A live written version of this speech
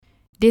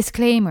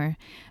Disclaimer: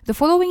 the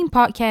following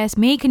podcast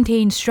may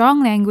contain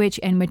strong language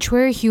and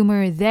mature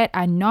humor that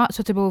are not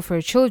suitable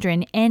for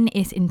children and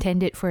is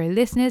intended for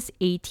listeners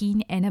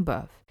 18 and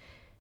above.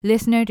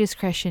 Listener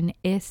discretion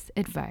is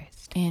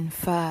advised. In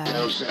 5,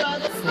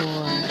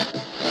 4,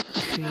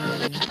 3,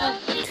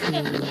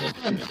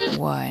 2,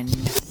 1.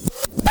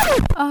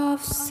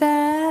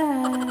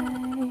 Offside.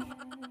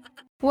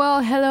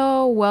 Well,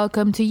 hello,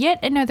 welcome to yet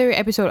another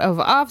episode of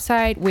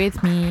Offside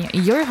with me,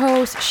 your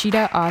host,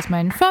 Shida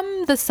Osman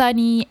from the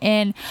sunny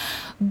and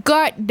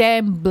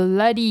goddamn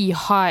bloody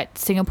hot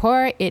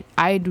Singapore.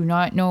 I do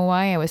not know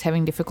why I was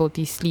having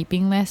difficulty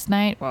sleeping last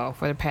night, well,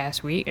 for the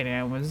past week, and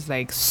I was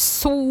like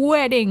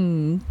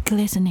sweating,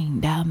 glistening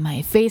down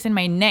my face and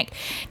my neck.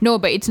 No,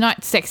 but it's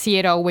not sexy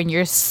at all when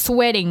you're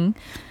sweating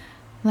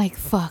like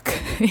fuck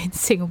in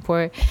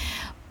Singapore.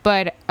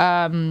 But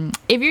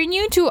if you're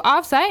new to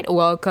Offside,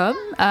 welcome.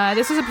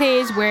 This is a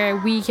place where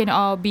we can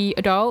all be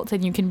adults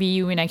and you can be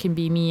you and I can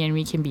be me and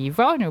we can be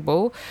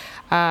vulnerable.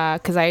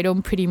 Because I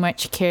don't pretty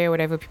much care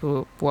whatever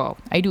people... Well,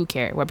 I do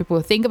care what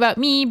people think about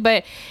me.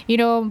 But, you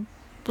know,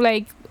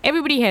 like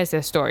everybody has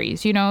their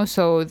stories, you know.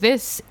 So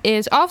this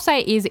is...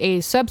 Offside is a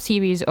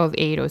sub-series of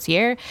A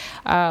Dossier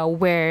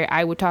where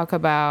I would talk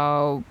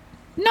about...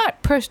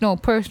 not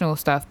personal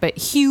stuff, but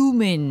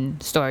human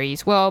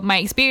stories. Well, my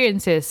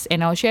experiences,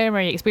 and I'll share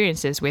my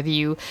experiences with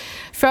you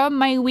from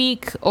my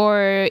week,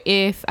 or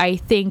if I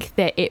think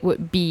that it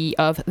would be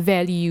of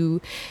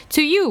value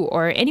to you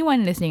or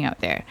anyone listening out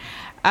there.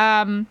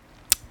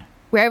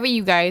 Wherever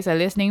you guys are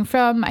listening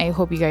from, I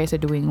hope you guys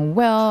are doing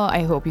well.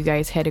 I hope you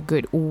guys had a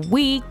good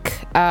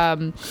week.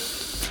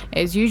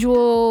 As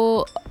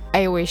usual,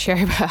 I always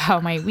share about how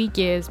my week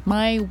is.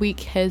 My week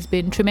has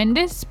been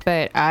tremendous,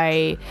 but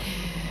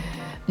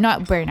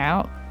not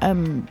burnout.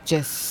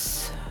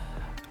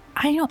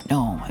 I don't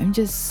know. I'm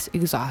just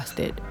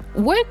exhausted.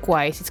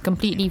 Work-wise, it's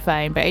completely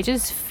fine, but I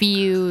just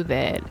feel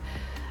that,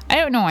 I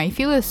don't know, I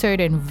feel a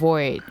certain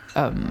void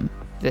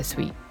this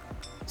week,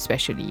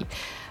 especially.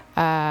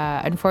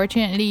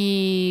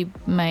 Unfortunately,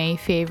 my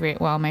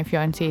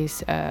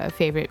fiance's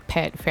favorite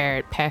pet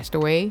ferret passed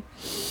away.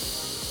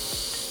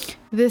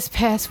 This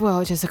past,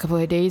 just a couple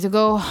of days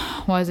ago.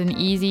 Wasn't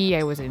easy.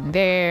 I wasn't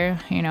there.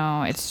 You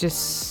know, it's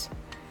just...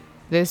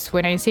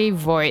 when I say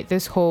void,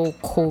 this whole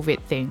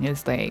COVID thing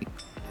is like,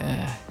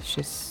 it's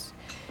just,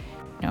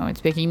 you know,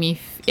 it's making me,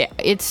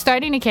 it's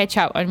starting to catch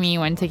up on me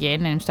once again,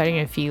 and I'm starting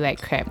to feel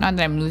like crap. Not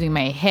that I'm losing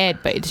my head,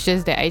 but it's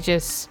just that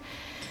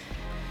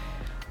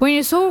when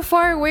you're so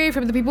far away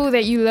from the people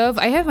that you love,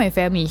 I have my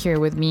family here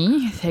with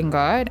me, thank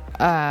God.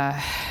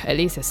 At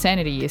least the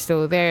sanity is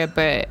still there,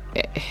 but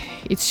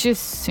it's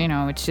just, you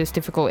know, it's just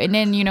difficult. And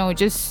then, you know,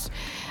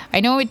 I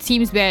know it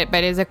seems bad,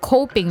 but as a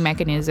coping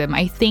mechanism,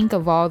 I think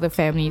of all the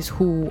families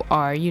who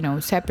are, you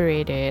know,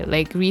 separated.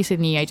 Like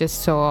recently, I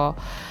just saw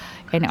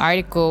an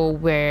article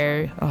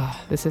where,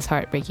 this is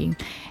heartbreaking.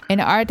 An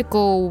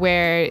article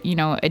where, you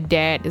know, a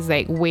dad is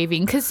like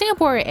waving, because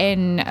Singapore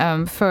and,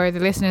 for the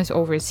listeners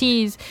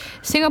overseas,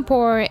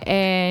 Singapore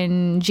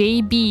and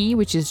JB,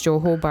 which is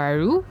Johor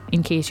Bahru,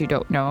 in case you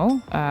don't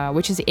know,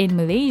 which is in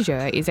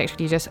Malaysia, is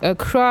actually just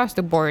across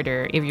the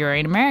border. If you're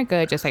in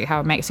America, just like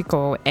how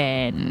Mexico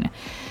and...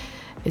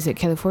 is it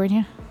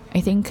California? I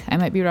think. I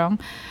might be wrong.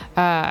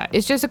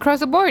 It's just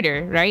across the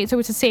border, right? So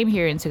it's the same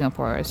here in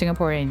Singapore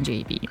and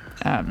JB.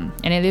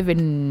 And I live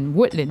in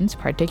Woodlands,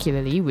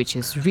 particularly, which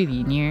is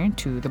really near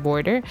to the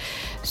border.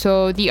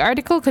 So the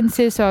article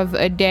consists of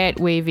a dad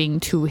waving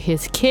to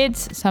his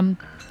kids, something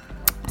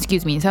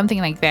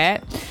like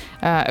that,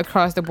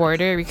 across the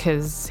border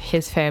because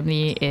his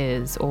family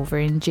is over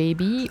in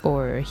JB,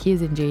 or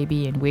he's in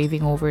JB and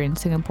waving over in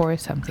Singapore,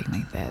 something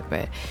like that.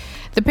 But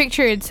the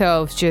picture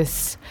itself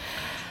just...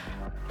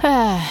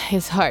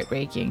 it's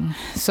heartbreaking.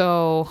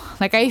 So,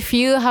 like, I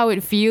feel how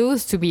it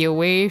feels to be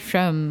away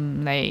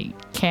from, like,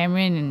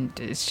 Cameron, and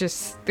it's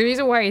just... the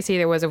reason why I say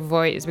there was a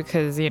void is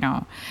because, you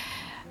know,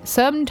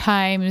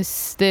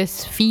 sometimes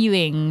this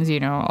feelings, you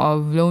know,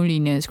 of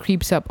loneliness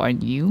creeps up on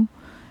you,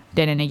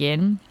 then and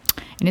again.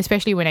 And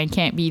especially when I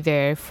can't be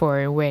there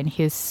for when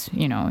his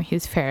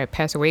ferret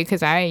passed away,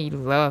 because I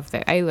love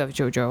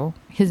Jojo.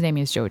 His name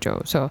is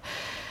Jojo. So,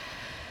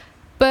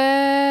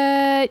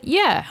 but,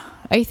 yeah,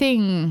 I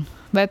think...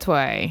 that's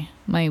why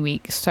my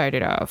week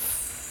started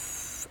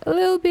off a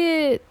little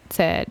bit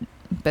sad,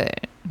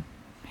 but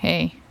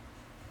hey,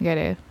 you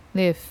gotta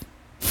live.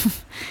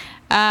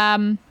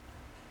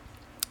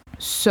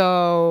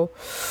 So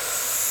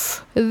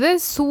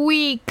this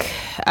week,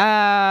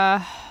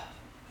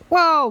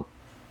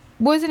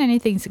 wasn't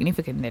anything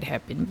significant that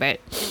happened,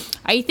 but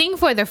I think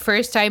for the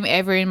first time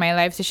ever in my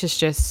life, this is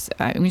just,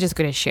 I'm just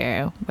gonna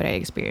share what I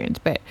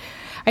experienced, but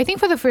I think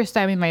for the first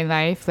time in my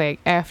life,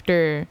 like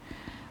after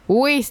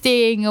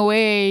wasting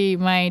away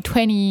my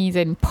 20s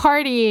and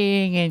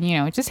partying and, you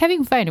know, just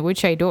having fun,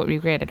 which I don't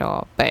regret at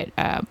all. But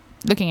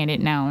looking at it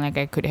now, like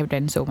I could have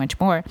done so much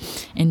more.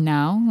 And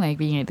now, like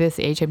being at this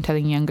age, I'm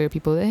telling younger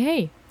people that,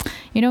 hey,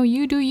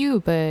 you do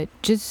you, but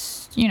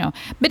just,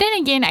 but then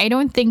again, I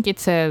don't think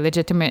it's a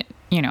legitimate,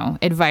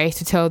 advice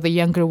to tell the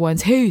younger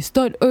ones, hey,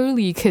 start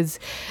early, because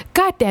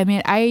god damn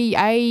it,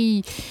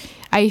 I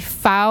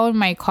found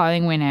my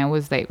calling when I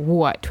was like,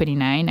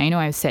 29. I know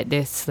I've said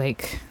this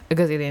like a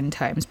gazillion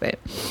times, but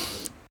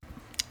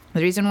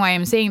the reason why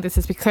I'm saying this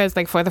is because,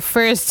 like, for the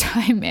first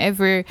time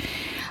ever,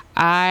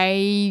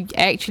 I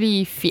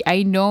actually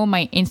I know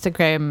my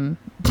Instagram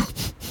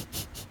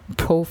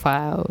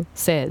profile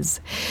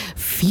says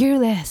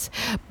fearless,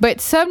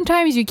 but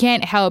sometimes you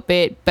can't help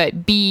it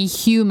but be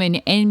human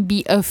and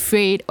be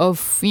afraid of,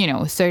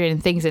 certain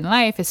things in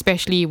life,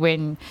 especially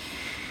when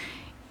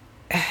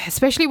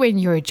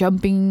you're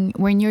dipping.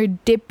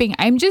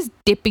 I'm just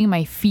dipping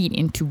my feet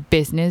into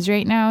business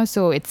right now,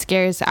 so it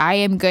scares, I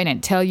am gonna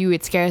tell you,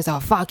 it scares the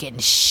fucking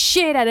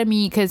shit out of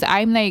me, because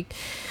I'm like,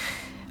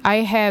 I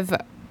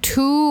have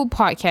 2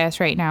 podcasts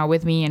right now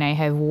with me, and I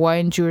have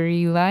 1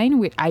 jewelry line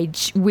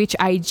which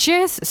I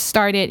just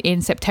started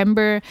in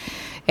September,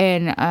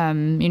 and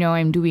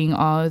I'm doing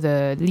all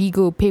the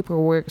legal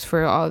paperwork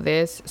for all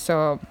this,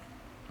 so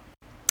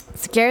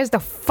scares the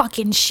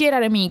fucking shit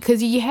out of me,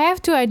 because you have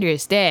to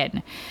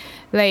understand,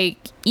 like,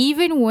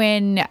 even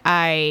when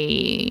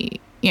I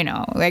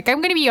like,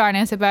 I'm gonna be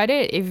honest about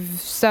it,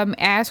 if some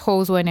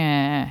assholes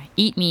wanna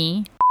eat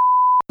me,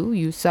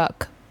 you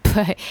suck.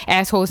 But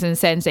assholes in the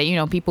sense that,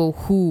 people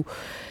who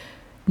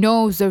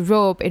knows the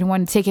rope and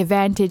want to take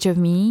advantage of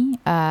me,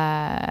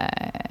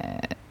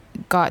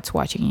 God's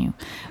watching you.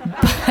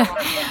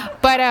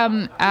 but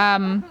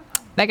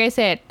like I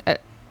said,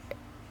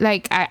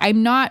 like,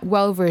 I'm not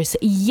well versed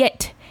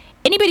yet.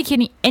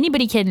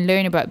 Anybody can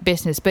learn about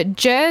business, but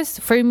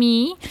just for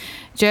me,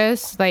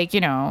 just like,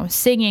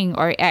 singing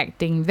or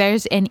acting,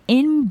 there's an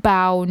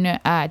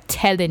inbound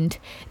talent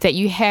that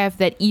you have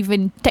that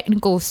even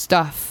technical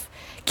stuff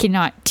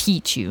cannot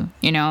teach you.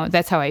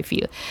 That's how I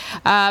feel.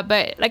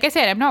 But like I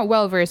said, I'm not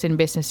well versed in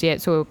business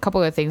yet, so a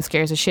couple of things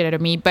scares the shit out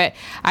of me. But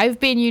I've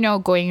been,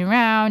 going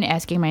around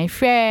asking my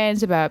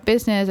friends about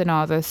business and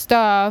all this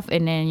stuff,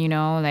 and then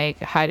like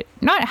I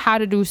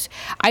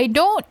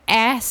don't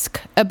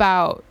ask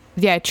about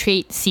their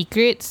trade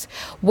secrets.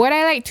 What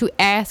I like to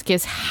ask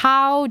is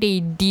how they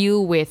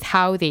deal with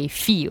how they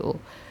feel.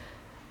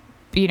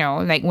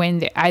 Like,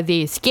 when are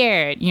they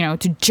scared,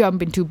 to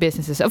jump into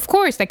businesses? Of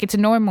course, like, it's a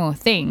normal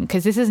thing,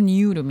 because this is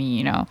new to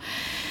me,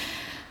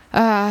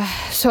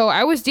 so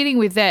I was dealing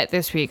with that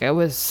this week. I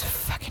was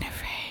fucking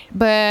afraid,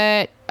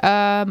 but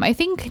I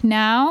think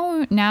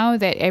now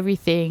that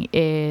everything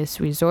is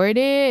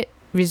resorted,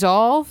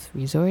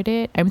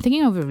 I'm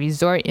thinking of a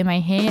resort in my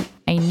head.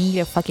 I need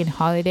a fucking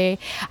holiday.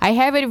 I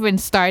haven't even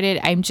started.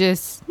 I'm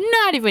just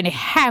not even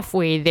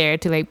halfway there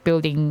to, like,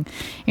 building,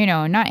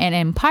 not an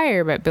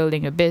empire, but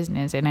building a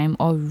business, and I'm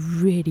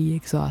already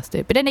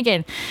exhausted. But then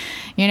again,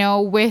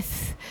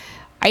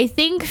 I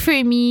think for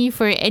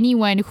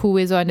anyone who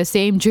is on the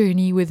same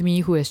journey with me,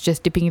 who is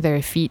just dipping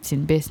their feet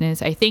in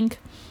business, I think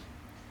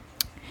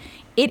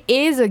it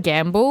is a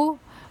gamble,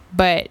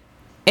 but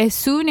as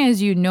soon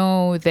as you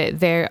know that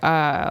there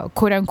are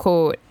quote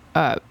unquote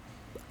a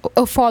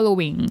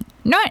following,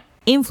 not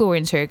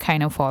influencer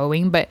kind of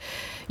following, but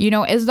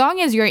as long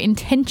as your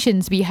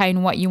intentions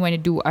behind what you want to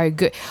do are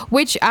good,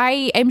 which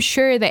I am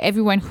sure that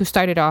everyone who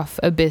started off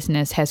a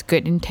business has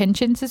good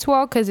intentions as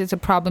well, because it's a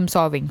problem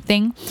solving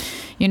thing.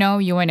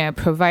 You want to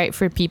provide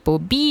for people,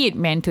 be it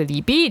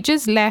mentally, be it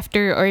just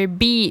laughter, or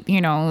be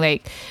it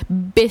like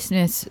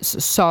business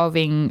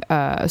solving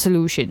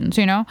solutions.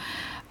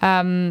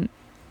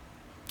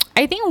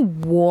 I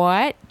think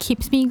what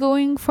keeps me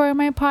going for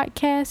my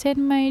podcast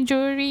and my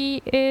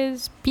jewelry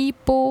is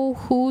people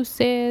who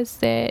says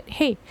that,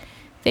 hey,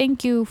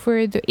 thank you for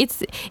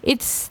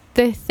it's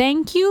the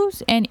thank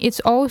yous, and it's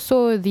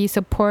also the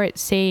support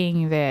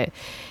saying that,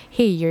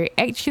 hey, you're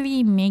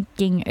actually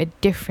making a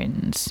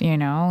difference,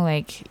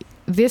 like,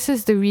 this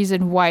is the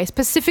reason why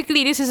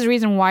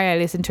I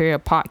listen to your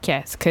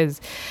podcast,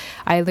 because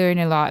I learn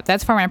a lot.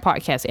 That's for my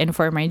podcast. And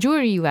for my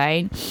jewelry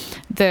line,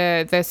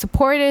 the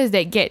supporters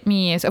that get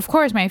me is, of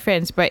course, my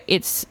friends, but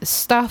it's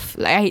stuff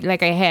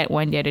like I had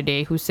one the other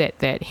day who said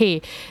that,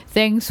 hey,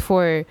 thanks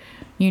for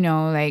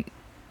like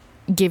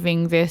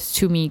giving this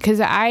to me,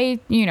 because I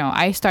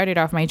started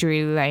off my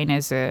jewelry line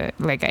as I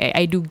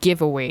do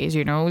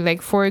giveaways,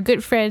 like for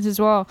good friends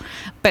as well.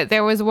 But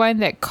there was one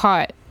that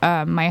caught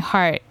my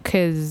heart,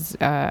 because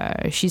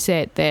she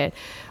said that,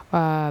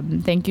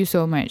 thank you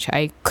so much,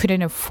 I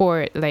couldn't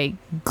afford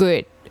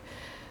good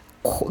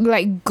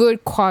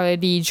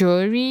quality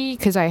jewelry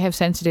because I have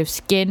sensitive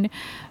skin,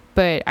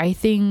 but I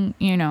think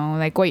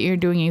what you're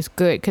doing is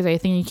good, because I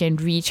think you can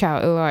reach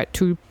out a lot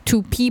to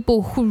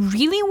people who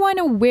really want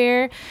to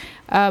wear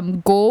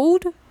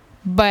gold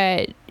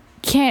but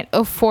can't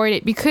afford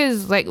it,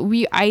 because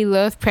I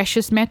love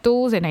precious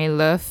metals and I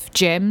love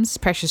gems,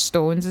 precious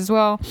stones as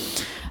well.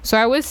 So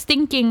I was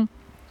thinking,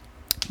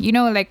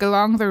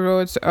 along the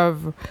roads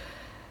of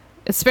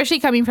especially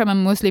coming from a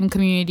Muslim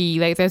community,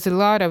 like there's a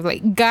lot of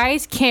like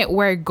guys can't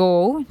wear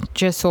gold.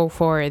 Just so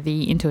for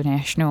the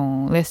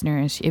international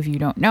listeners, if you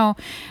don't know,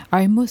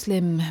 our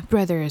Muslim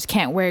brothers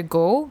can't wear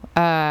gold.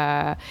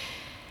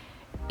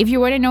 If you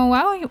want to know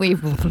why,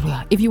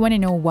 if you want to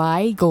know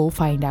why, go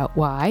find out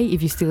why.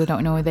 If you still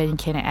don't know, then you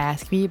can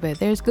ask me. But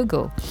there's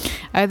Google.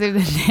 Other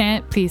than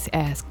that, please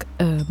ask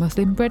a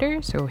Muslim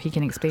brother so he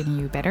can explain to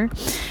you better.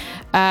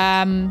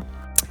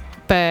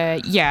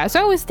 But yeah,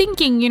 so I was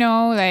thinking,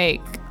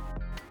 like,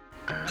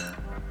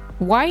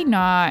 why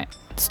not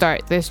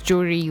start this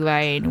jewelry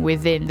line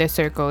within the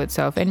circle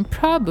itself, and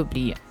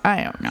probably,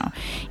 I don't know,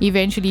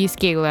 eventually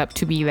scale up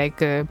to be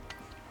like a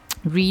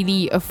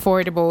really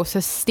affordable,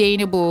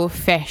 sustainable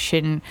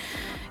fashion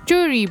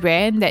jewelry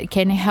brand that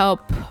can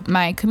help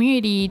my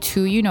community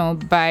to,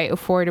 buy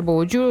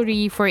affordable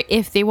jewelry for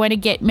if they want to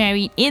get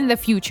married in the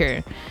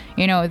future.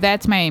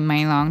 That's my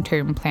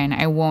long-term plan.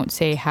 I won't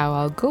say how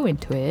I'll go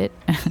into it.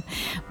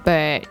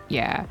 But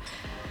yeah.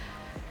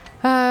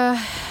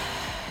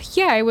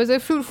 Yeah, it was a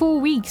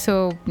fruitful week.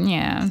 So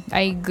yeah,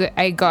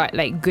 I got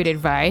like good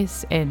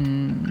advice,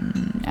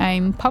 and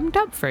I'm pumped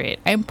up for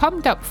it. I'm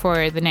pumped up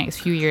for the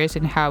next few years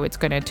and how it's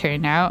gonna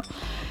turn out.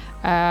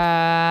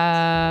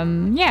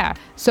 Yeah,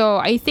 so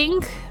I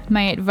think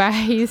my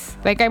advice,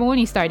 like, I'm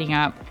only starting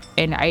up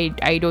and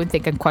I don't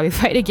think I'm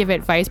qualified to give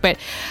advice, but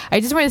I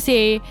just want to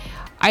say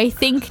I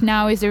think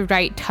now is the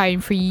right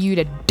time for you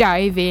to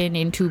dive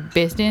into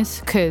business,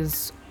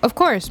 because of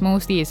course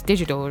mostly it's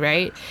digital,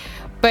 right?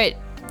 But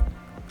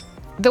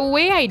the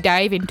way I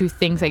dive into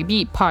things like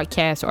be it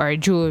podcasts or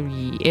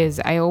jewelry is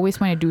I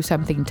always want to do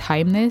something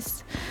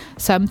timeless,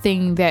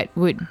 something that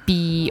would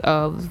be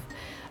of,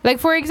 like,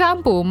 for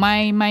example,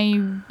 my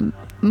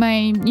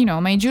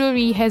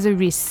jewelry has a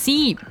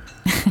receipt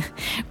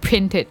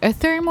printed, a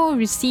thermal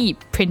receipt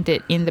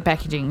printed in the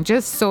packaging,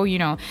 just so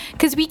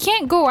because we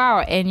can't go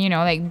out and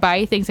like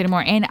buy things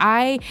anymore. And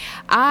I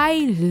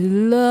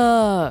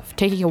love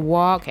taking a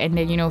walk and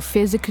then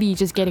physically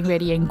just getting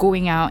ready and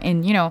going out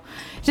and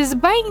just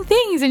buying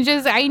things, and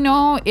just, I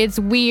know it's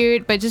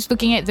weird, but just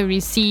looking at the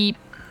receipt,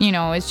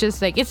 it's just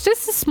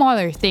the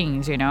smaller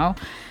things,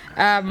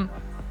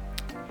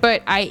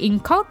 but I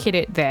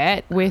inculcated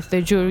that with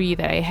the jewelry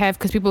that I have,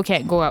 because people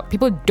can't go out.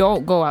 People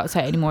don't go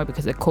outside anymore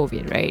because of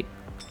COVID, right?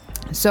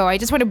 So I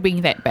just want to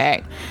bring that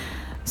back.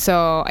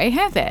 So I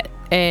have that.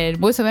 And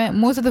most of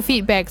the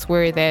feedbacks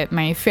were that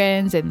my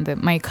friends and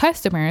my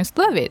customers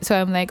love it. So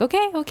I'm like,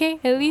 okay,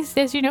 at least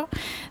there's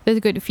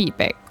good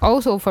feedback.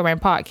 Also for my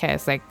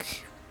podcast,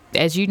 like,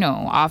 as you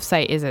know,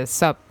 Offsite is a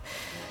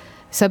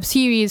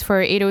sub-series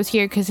for ADOS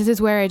here, because this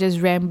is where I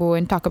just ramble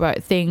and talk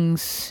about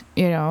things,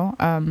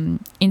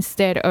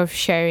 instead of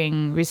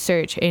sharing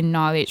research and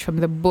knowledge from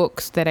the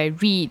books that I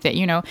read, that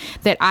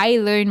that I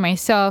learn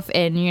myself,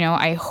 and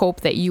I hope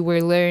that you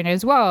will learn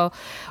as well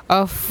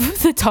of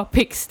the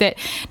topics that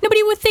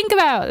nobody would think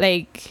about.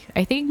 Like,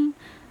 I think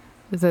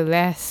the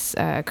last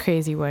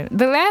crazy one,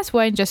 the last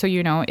one, just so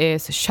you know,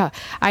 is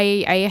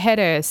I had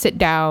a sit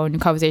down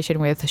conversation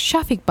with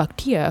Shafiq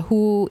Bakhtia,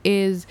 who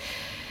is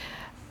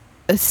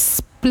a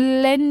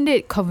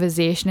splendid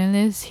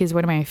conversationalist. He's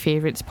one of my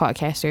favorites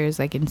podcasters,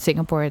 like, in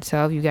Singapore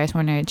itself. You guys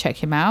want to check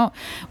him out,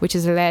 which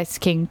is the Last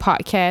King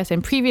podcast.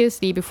 And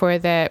previously, before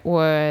that,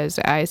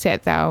 I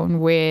sat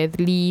down with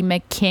Lee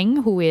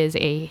McKing, who is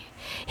a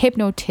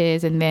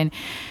hypnotist. And then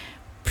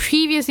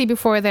previously,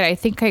 before that, I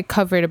think I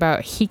covered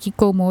about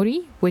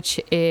hikikomori, which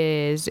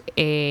is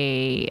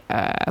a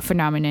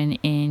phenomenon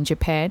in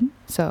Japan.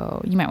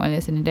 So you might want to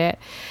listen to that.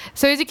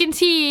 So as you can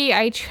see,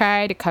 I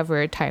try to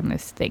cover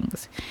timeless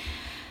things.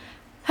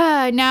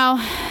 Now,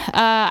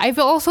 I've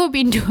also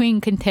been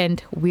doing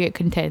weird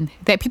content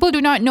that people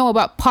do not know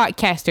about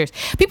podcasters.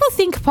 People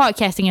think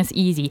podcasting is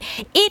easy.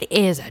 It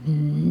is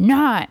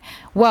not.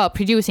 Well,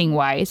 producing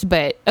wise,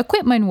 but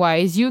equipment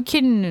wise,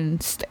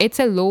 it's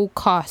a low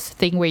cost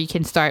thing where you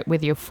can start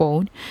with your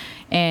phone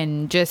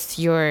and just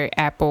your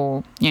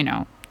Apple,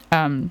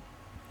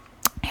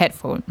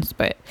 headphones.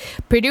 But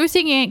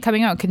producing it,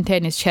 coming out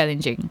content is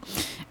challenging.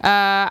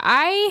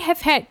 I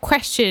have had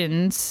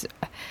questions.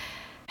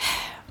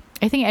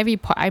 I think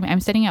I'm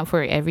setting up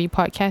for every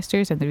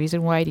podcasters, and the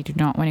reason why they do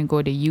not want to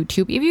go to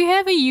YouTube. If you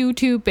have a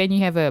YouTube and you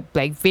have a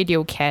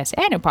video cast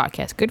and a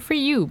podcast, good for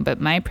you. But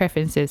my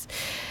preference is,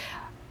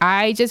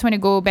 I just want to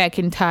go back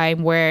in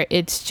time where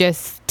it's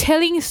just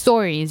telling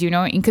stories,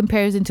 in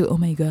comparison to, oh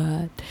my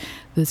God,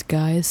 this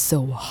guy is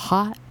so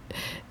hot.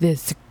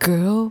 This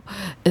girl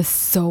is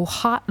so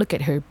hot. Look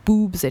at her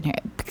boobs and her.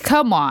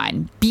 Come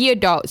on, be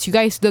adults. You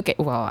guys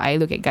I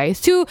look at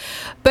guys too,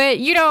 but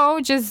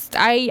just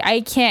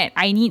I can't.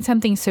 I need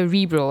something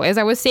cerebral. As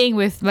I was saying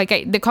with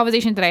the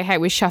conversation that I had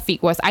with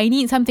Shafiq was, I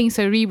need something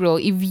cerebral.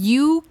 If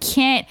you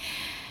can't,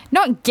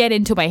 not get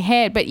into my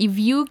head, but if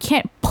you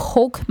can't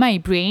poke my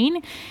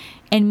brain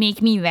and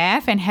make me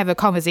laugh and have a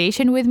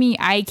conversation with me,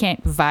 I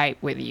can't vibe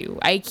with you.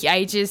 I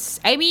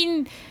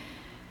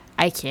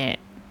can't.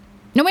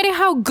 No matter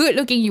how good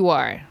looking you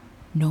are,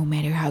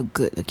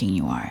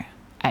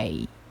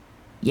 if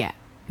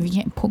you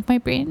can't poke my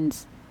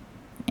brains,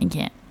 I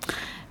can't.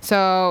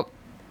 So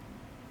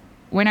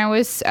when I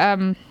was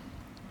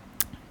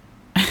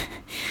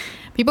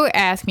people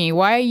ask me,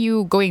 why are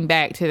you going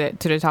back to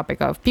the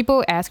topic of,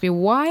 people ask me,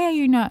 why are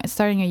you not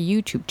starting a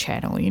YouTube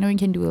channel? You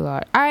can do a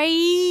lot.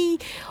 I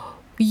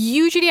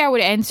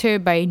would answer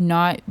by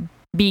not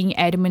being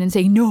adamant and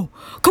saying no,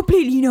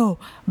 completely no.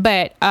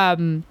 But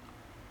probably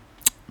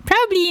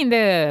in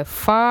the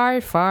far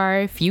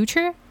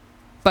future.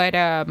 But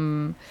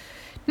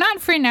not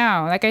for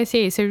now. Like I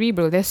say,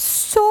 Cerebral, there's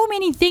so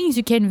many things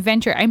you can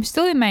venture. I'm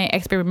still in my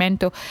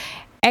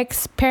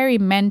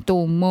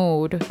experimental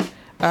mode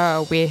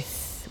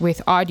with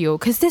audio,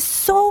 because there's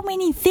so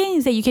many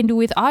things that you can do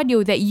with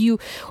audio that you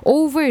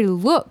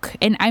overlook,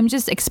 and I'm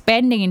just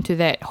expanding into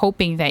that,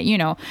 hoping that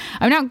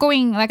I'm not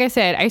going, like I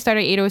said, I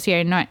started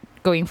 8OCR not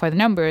going for the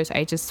numbers.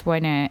 I just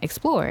want to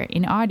explore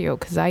in audio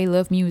because I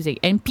love music,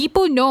 and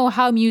people know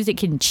how music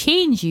can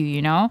change you.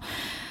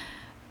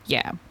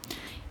 Yeah.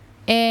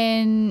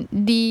 And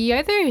the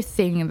other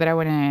thing that I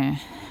want to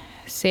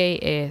say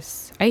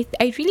is, I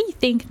really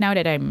think, now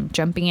that I'm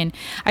jumping in,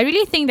 I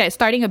really think that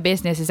starting a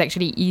business is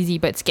actually easy,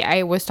 but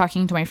I was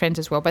talking to my friends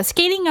as well, but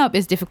scaling up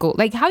is difficult.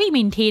 Like, how you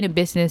maintain a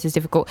business is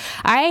difficult.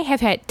 I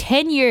have had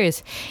 10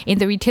 years in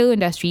the retail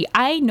industry.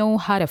 I know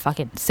how to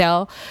fucking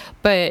sell,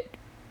 but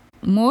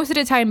most of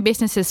the time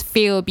businesses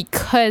fail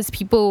because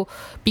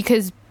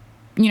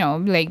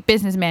like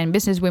businessmen,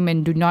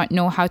 businesswomen do not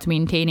know how to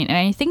maintain it. And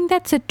I think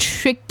that's a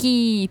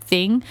tricky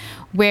thing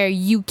where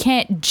you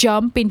can't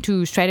jump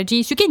into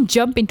strategies. You can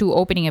jump into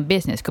opening a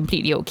business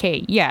completely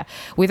okay, yeah,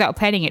 without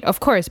planning it,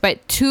 of course.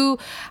 But to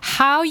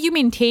how you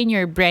maintain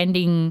your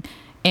branding,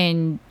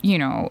 and you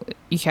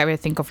have to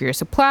think of your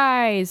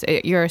supplies,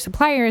 your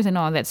suppliers and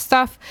all that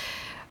stuff.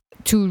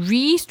 To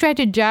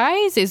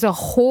re-strategize is a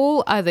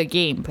whole other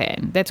game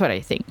plan. That's what I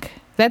think.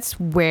 That's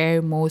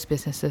where most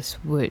businesses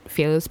would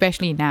fail,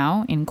 especially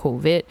now in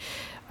COVID.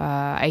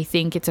 I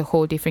think it's a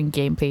whole different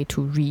gameplay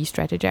to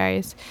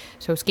re-strategize.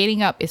 So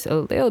scaling up is a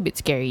little bit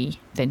scary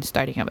than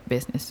starting up a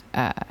business.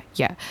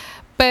 Yeah.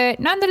 But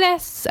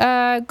nonetheless,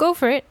 go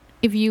for it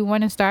if you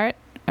want to start.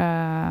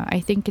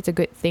 I think it's a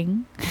good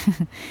thing.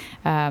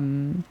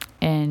 And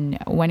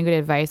one good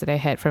advice that I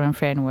had from a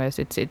friend was,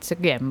 it's a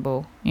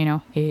gamble.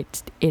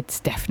 It's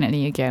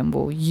definitely a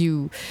gamble.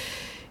 You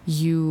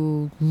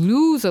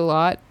lose a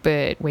lot,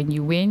 but when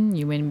you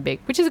win big,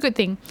 which is a good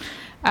thing.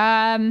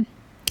 And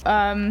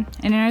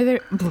another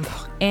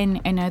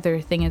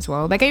thing as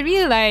well, like I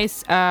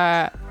realize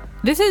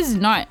this is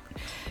not,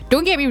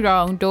 don't get me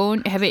wrong,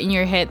 don't have it in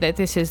your head that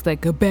this is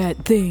like a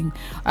bad thing.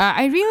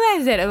 I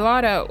realize that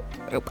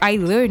I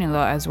learn a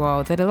lot as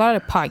well, that a lot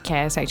of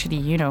podcasts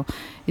actually,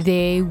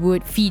 they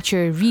would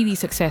feature really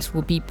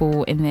successful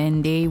people, and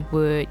then they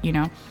would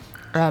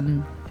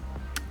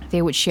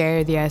they would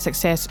share their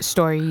success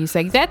stories.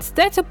 Like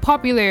that's a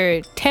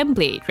popular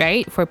template,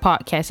 right, for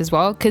podcasts as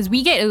well, because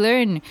we get to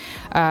learn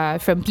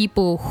from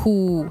people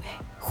who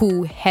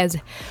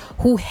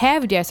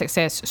have their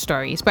success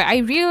stories. But I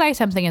realized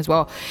something as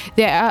well.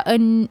 There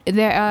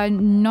are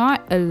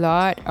not a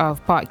lot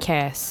of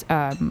podcasts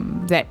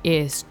that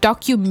is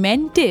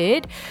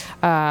documented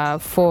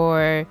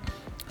for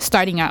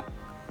starting up.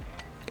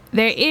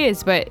 There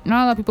is, but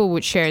not a lot of people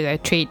would share their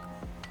trade.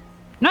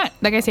 Not,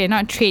 like I say,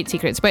 not trade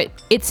secrets, but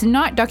it's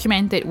not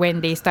documented when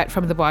they start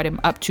from the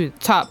bottom up to the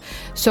top.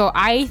 So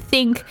I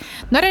think,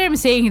 not that I'm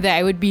saying that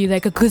I would be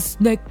like a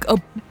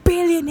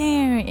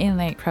billionaire in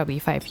like probably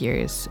 5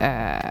 years.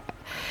 And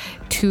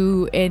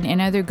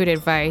another good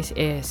advice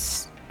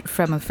is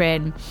from a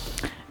friend: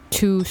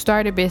 to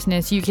start a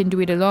business, you can do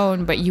it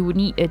alone, but you would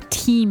need a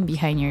team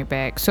behind your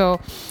back.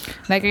 So,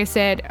 like I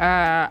said,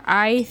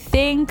 I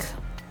think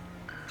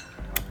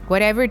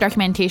whatever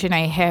documentation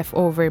I have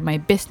over my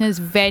business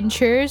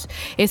ventures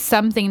is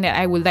something that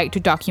I would like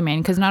to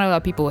document, because not a lot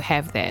of people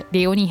have that.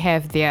 They only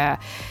have their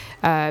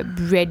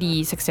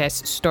ready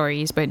success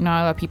stories, but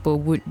not a lot of people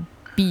would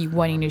be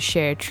wanting to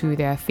share through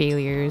their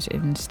failures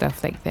and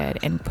stuff like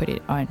that and put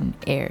it on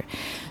air.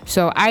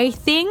 So I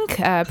think,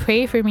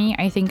 pray for me,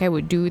 I think I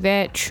would do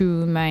that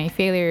through my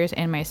failures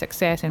and my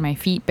success and my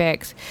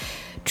feedbacks,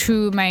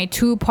 through my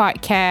 2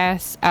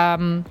 podcasts,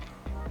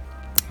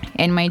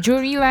 and my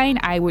jewelry line.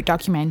 I would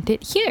document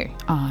it here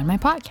on my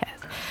podcast.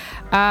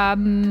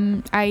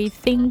 I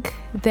think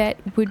that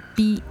would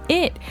be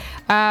it.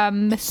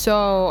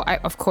 So I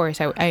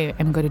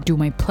am going to do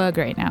my plug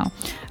right now.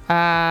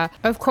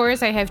 Of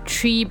course, I have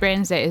 3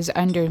 brands that is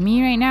under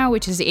me right now,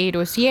 which is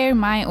 8OCR,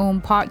 my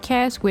own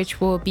podcast, which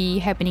will be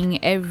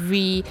happening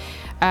every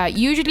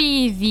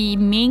usually the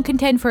main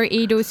content for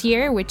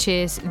 8OCR, which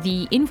is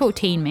the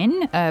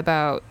infotainment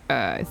about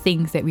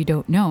things that we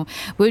don't know,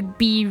 would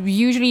be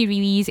usually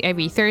released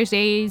every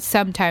Thursday.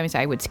 Sometimes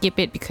I would skip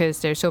it because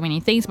there's so many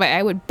things, but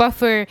I would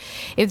buffer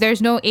if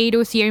there's no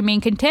 8OCR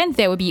main content.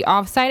 There would be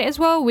Offside as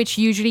well, which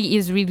usually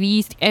is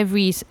released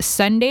every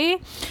Sunday,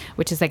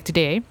 which is like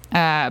today.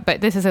 But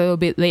this is a little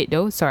bit late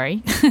though,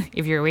 sorry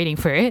if you're waiting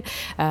for it.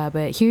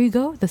 But here you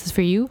go, this is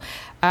for you.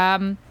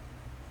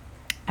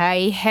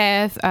 I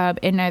have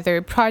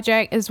another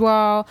project as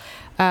well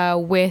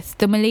with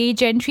the Malay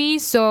Gentry.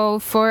 So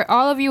for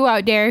all of you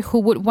out there who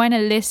would want to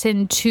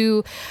listen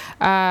to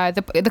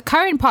the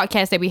current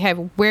podcast that we have,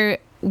 where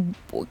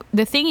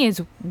the thing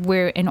is,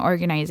 we're an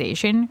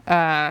organization.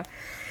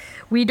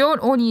 We don't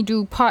only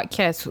do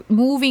podcasts.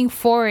 Moving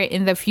forward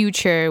in the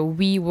future,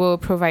 we will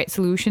provide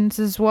solutions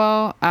as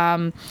well.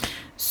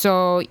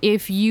 So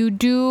if you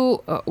do,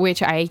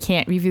 which I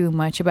can't reveal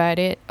much about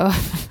it,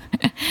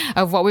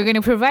 of what we're going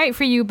to provide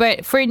for you.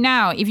 But for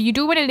now, if you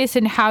do want to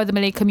listen how the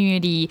Malay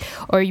community,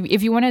 or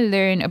if you want to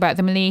learn about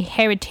the Malay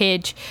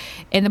heritage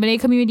and the Malay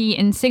community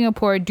in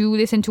Singapore, do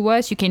listen to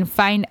us. You can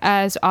find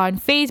us on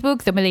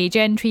Facebook, The Malay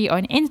Gentry,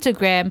 on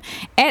Instagram,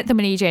 at The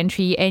Malay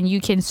Gentry, and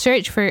you can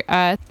search for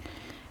us,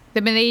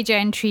 The Malay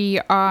Gentry,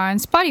 on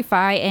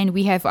Spotify, and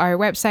we have our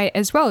website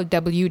as well,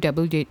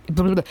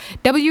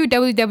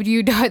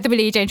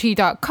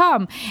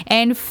 www.themalaygentry.com.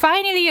 And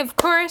finally, of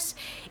course,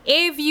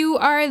 if you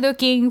are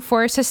looking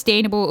for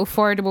sustainable,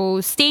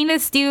 affordable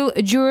stainless steel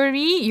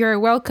jewelry, you're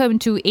welcome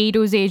to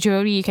A2Z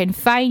Jewelry. You can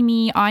find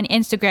me on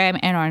Instagram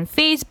and on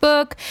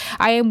Facebook.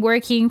 I am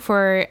working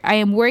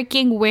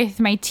with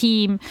my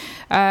team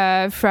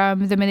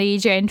from the Malay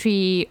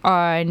Gentry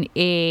on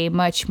a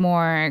much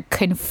more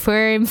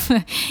confirmed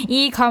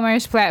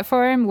e-commerce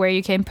platform where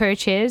you can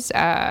purchase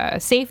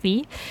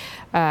safely.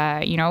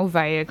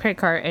 Via credit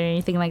card or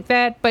anything like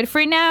that. But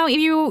for now, if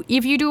you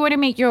do want to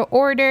make your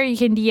order, you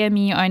can DM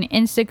me on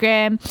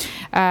Instagram.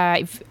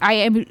 I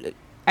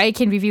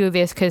can review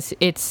this because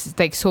it's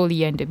like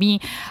solely under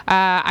me.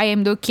 I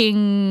am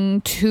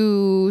looking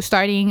to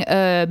starting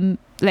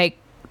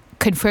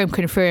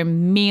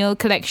confirm male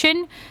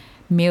collection.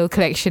 Male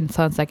collection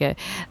sounds like a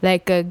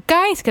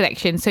guy's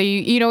collection. So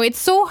it's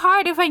so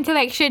hard to find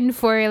collection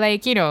for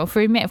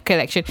for men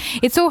collection.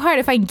 It's so hard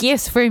to find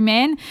gifts for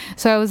men.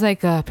 So I was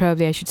like,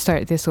 probably I should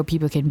start this so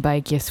people can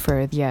buy gifts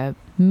for their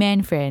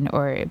man friend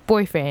or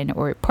boyfriend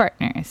or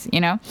partners.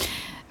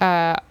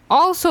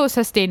 Also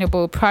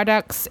sustainable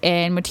products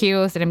and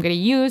materials that I'm going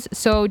to use.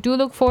 So do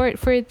look forward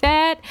for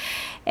that.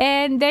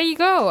 And there you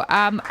go.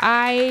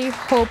 I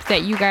hope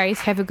that you guys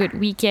have a good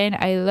weekend.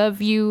 I love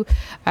you.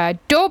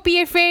 Don't be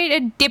afraid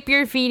to dip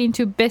your feet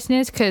into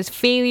business, because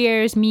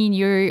failures mean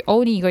you're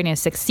only going to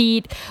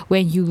succeed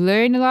when you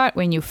learn a lot.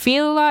 When you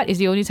fail a lot is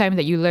the only time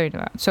that you learn a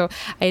lot. So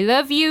I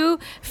love you.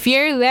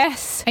 Fear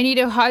less. I need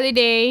a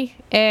holiday,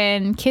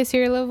 and kiss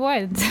your loved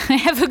ones.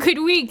 Have a good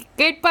week.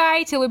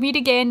 Goodbye till we meet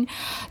again.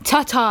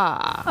 Ta-ta.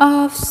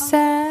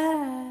 Offset.